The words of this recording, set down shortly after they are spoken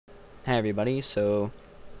Hi everybody, so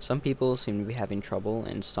some people seem to be having trouble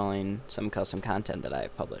installing some custom content that I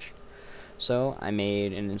publish. So I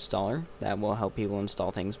made an installer that will help people install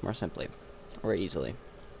things more simply or easily.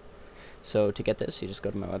 So to get this, you just go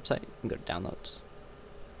to my website and go to downloads.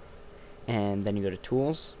 And then you go to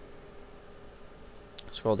tools,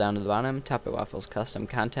 scroll down to the bottom, TopHATwaffle's custom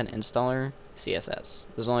content installer, CSS.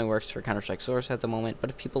 This only works for Counter-Strike Source at the moment, but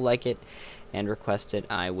if people like it and request it,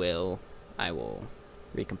 I will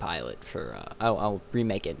recompile it for I'll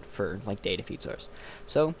remake it for like data feed source.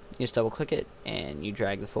 So you just double click it and you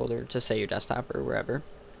drag the folder to say your desktop or wherever.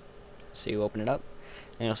 So you open it up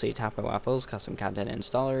and you'll see TopHATwaffle's custom content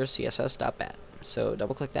installer css.bat. So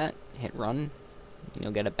double click that, hit run, and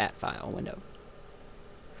you'll get a bat file window.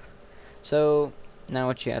 So now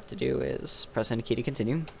what you have to do is press any key to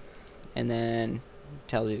continue, and then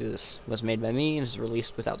tells you this was made by me and is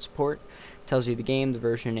released without support. Tells you the game, the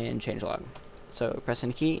version, and changelog. So press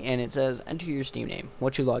any key, and it says enter your Steam name,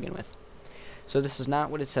 what you log in with. So this is not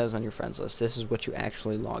what it says on your friends list. This is what you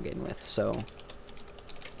actually log in with. So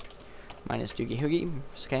mine is Doogie Hoogie,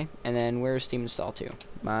 okay. And then where is Steam installed to?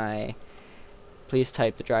 Please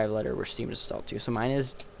type the drive letter where Steam is installed to. So mine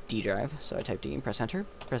is D drive. So I type D and press enter.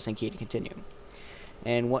 Press any key to continue.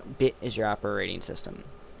 And what bit is your operating system?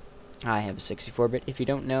 I have a 64-bit. If you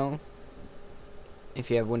don't know, if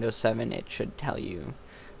you have Windows 7, it should tell you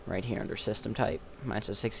right here under system type. Mine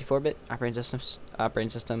says 64-bit operating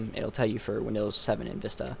system. It'll tell you for Windows 7 and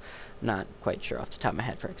Vista. I'm not quite sure off the top of my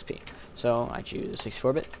head for XP. So I choose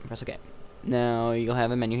 64-bit. Press OK. Now you'll have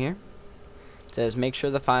a menu here. It says make sure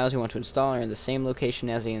the files you want to install are in the same location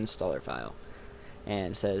as the installer file.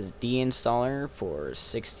 And it says deinstaller for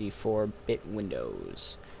 64-bit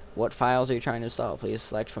Windows. What files are you trying to install? Please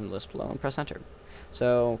select from the list below and press enter.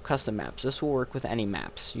 So custom maps. This will work with any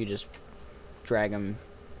maps. You just drag them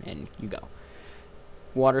and you go.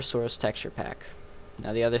 Water source texture pack.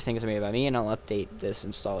 Now the other things are made by me, and I'll update this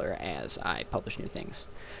installer as I publish new things.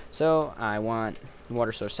 So I want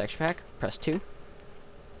water source texture pack. Press 2.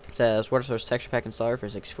 It says water source texture pack installer for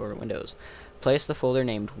 64-bit Windows. Place the folder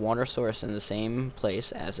named water source in the same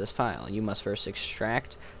place as this file. You must first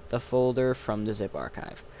extract the folder from the zip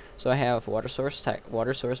archive. So I have water source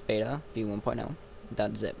beta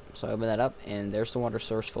v1.0.zip. So I open that up, and there's the water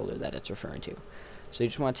source folder that it's referring to. So you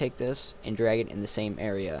just want to take this and drag it in the same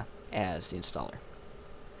area as the installer.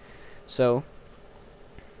 So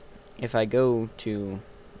if I go to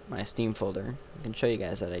my Steam folder, I can show you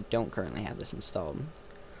guys that I don't currently have this installed.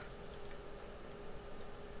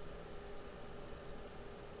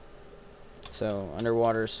 So under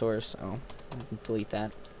water source, delete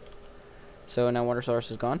that. So now water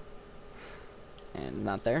source is gone and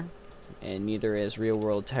not there, and neither is real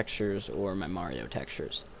world textures or my Mario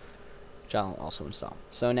textures, which I'll also install.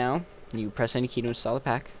 So now you press any key to install the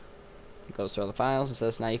pack. It goes through all the files. It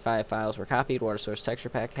says 95 files were copied. Water source texture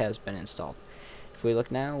pack has been installed. If we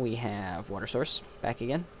look now, we have water source back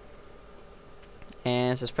again,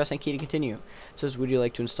 and it says press any key to continue. It says would you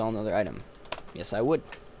like to install another item? Yes, I would.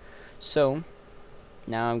 So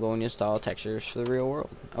now I'm going to install textures for the real world.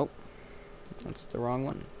 Oh, that's the wrong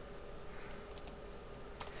one.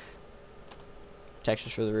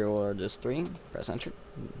 Textures for the real world is 3. Press enter.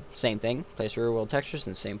 Same thing. Place real world textures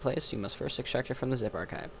in the same place. You must first extract it from the zip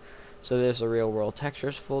archive. So there's the real world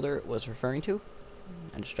textures folder it was referring to.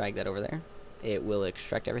 I just drag that over there. It will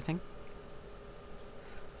extract everything.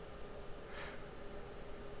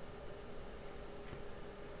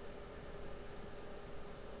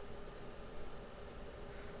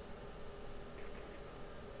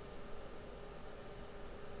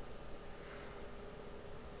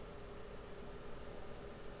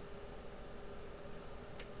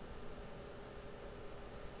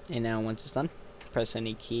 And now once it's done, press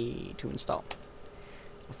any key to install.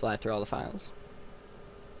 We'll fly through all the files.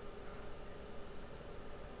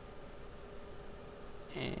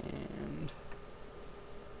 And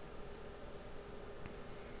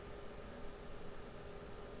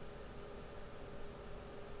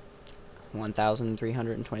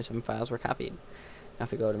 1,327 files were copied. Now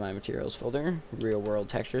if we go to my materials folder, real world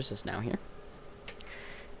textures is now here.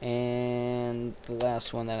 And the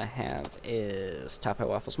last one that I have is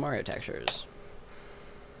TopHATwaffle's Mario textures.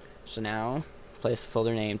 So now, place the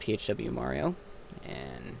folder name THW Mario,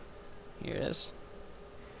 and here it is.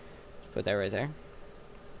 Put that right there,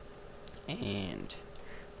 and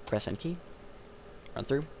press N key. Run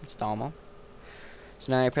through, install them all.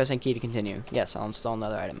 So now I press N key to continue. Yes, I'll install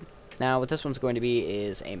another item. Now what this one's going to be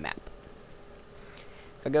is a map.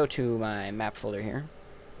 If I go to my map folder here,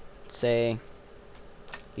 say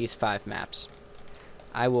these 5 maps,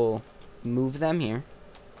 I will move them here.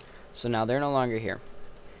 So now they're no longer here.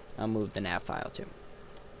 I'll move the nav file too.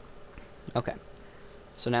 Okay,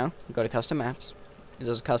 so now go to custom maps. It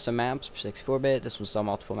does custom maps for 64-bit. This will install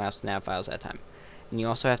multiple maps and nav files at a time. And you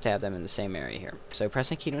also have to have them in the same area here. So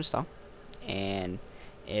press a key to install, and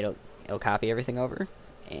it'll copy everything over.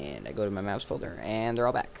 And I go to my maps folder, and they're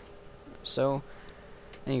all back. So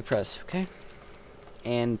then you press OK,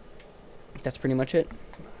 and that's pretty much it.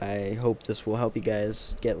 I hope this will help you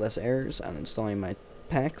guys get less errors on installing my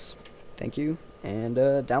packs. Thank you, and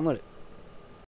download it.